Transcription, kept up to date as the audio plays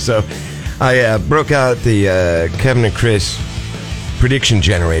So I broke out the Kevin and Chris prediction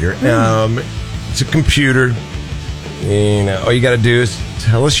generator. It's a computer. And all you got to do is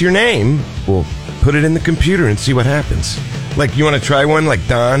tell us your name. We'll put it in the computer and see what happens. Like, you want to try one? Like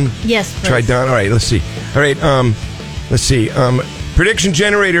Don? Yes, please. Try Don? All right, let's see. All right, let's see. Prediction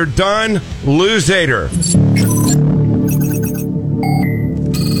generator, Don Luzader.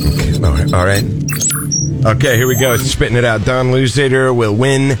 Okay, all right. Okay, here we go. It's spitting it out. Don Luzader will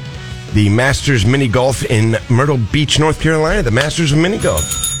win the Masters Mini Golf in Myrtle Beach, North Carolina. The Masters of Mini Golf.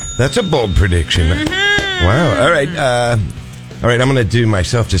 That's a bold prediction. Mm-hmm. Wow. All right. All right, I'm going to do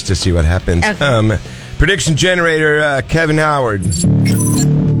myself just to see what happens. Okay. Prediction generator, Kevin Howard.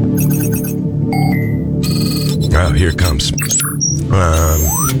 Oh, here it comes.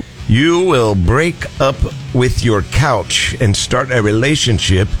 You will break up with your couch and start a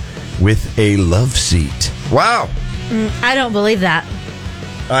relationship with a love seat. Wow. I don't believe that.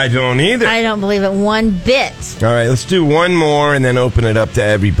 I don't either. I don't believe it one bit. All right, let's do one more and then open it up to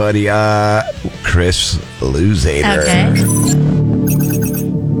everybody. Chris Luzader. Okay.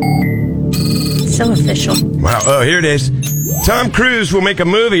 So official. Wow. Oh, here it is. Tom Cruise will make a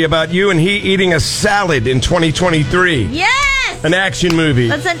movie about you and he eating a salad in 2023. Yes! An action movie.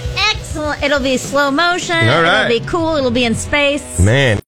 That's an excellent... It'll be slow motion. All right. It'll be cool. It'll be in space. Man.